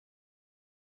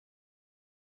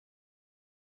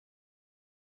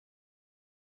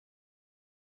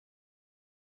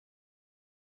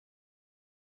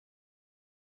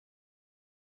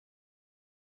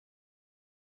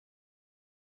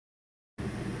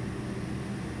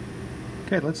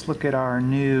Okay, let's look at our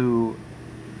new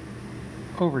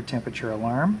over temperature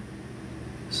alarm.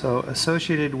 So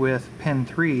associated with pin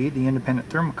 3, the independent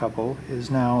thermocouple, is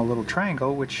now a little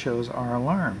triangle which shows our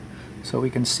alarm. So we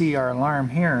can see our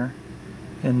alarm here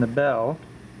in the bell.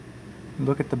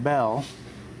 Look at the bell.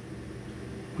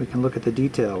 We can look at the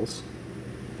details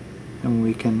and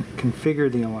we can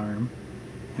configure the alarm,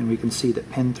 and we can see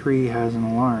that pin 3 has an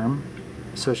alarm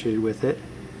associated with it,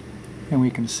 and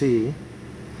we can see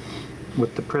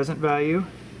what the present value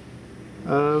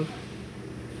of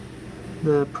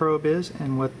the probe is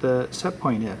and what the set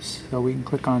point is. So we can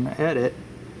click on edit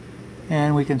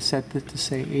and we can set this to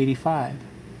say 85.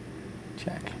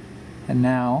 Check. And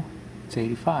now it's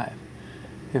 85.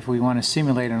 If we want to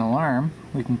simulate an alarm,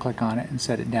 we can click on it and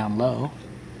set it down low,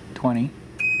 20.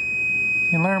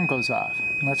 The alarm goes off.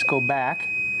 Let's go back.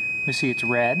 We see it's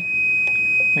red.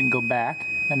 We can go back,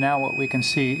 and now what we can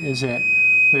see is that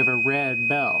we have a red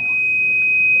bell.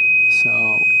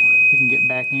 So we can get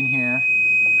back in here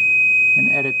and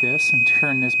edit this and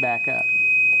turn this back up.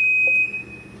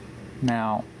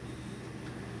 Now,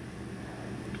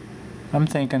 I'm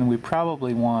thinking we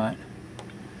probably want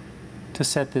to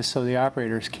set this so the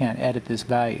operators can't edit this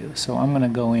value. So I'm going to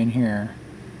go in here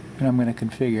and I'm going to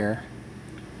configure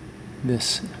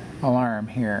this alarm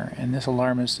here. And this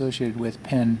alarm is associated with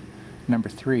pin number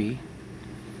 3.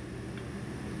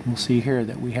 We'll see here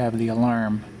that we have the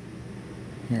alarm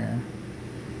here.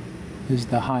 This is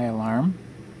the high alarm.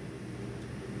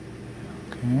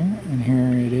 Okay, and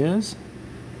here it is.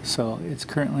 So it's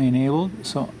currently enabled.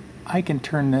 So I can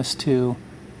turn this to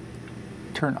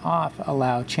turn off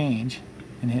allow change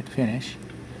and hit finish.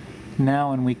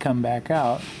 Now when we come back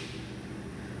out,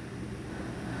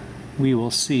 we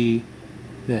will see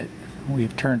that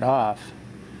we've turned off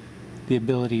the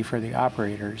ability for the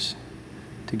operators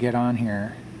to get on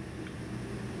here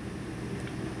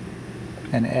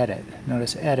and edit.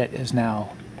 Notice edit is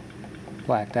now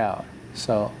blacked out.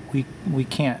 So we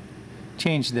can't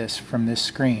change this from this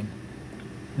screen.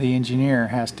 The engineer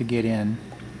has to get in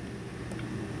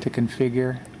to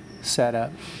configure,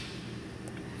 setup,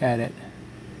 edit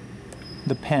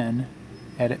the pen,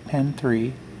 edit pen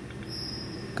 3,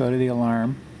 go to the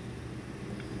alarm,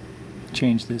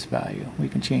 change this value. We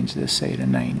can change this, say, to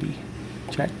 90.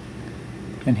 Check.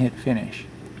 And hit finish.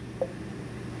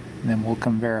 And then we'll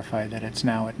come verify that it's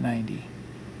now at 90.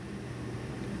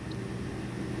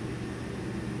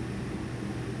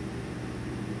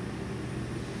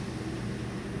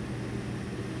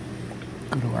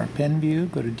 Go to our pen view,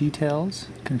 go to details,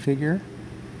 configure.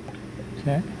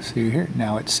 Okay, so you're here.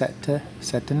 Now it's set to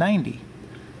 90.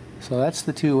 So that's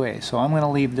the two ways. So I'm going to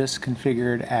leave this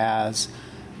configured as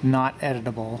not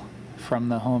editable from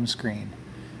the home screen.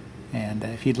 And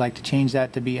if you'd like to change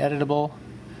that to be editable,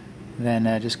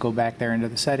 then just go back there into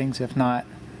the settings. If not,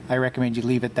 I recommend you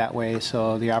leave it that way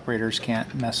so the operators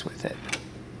can't mess with it.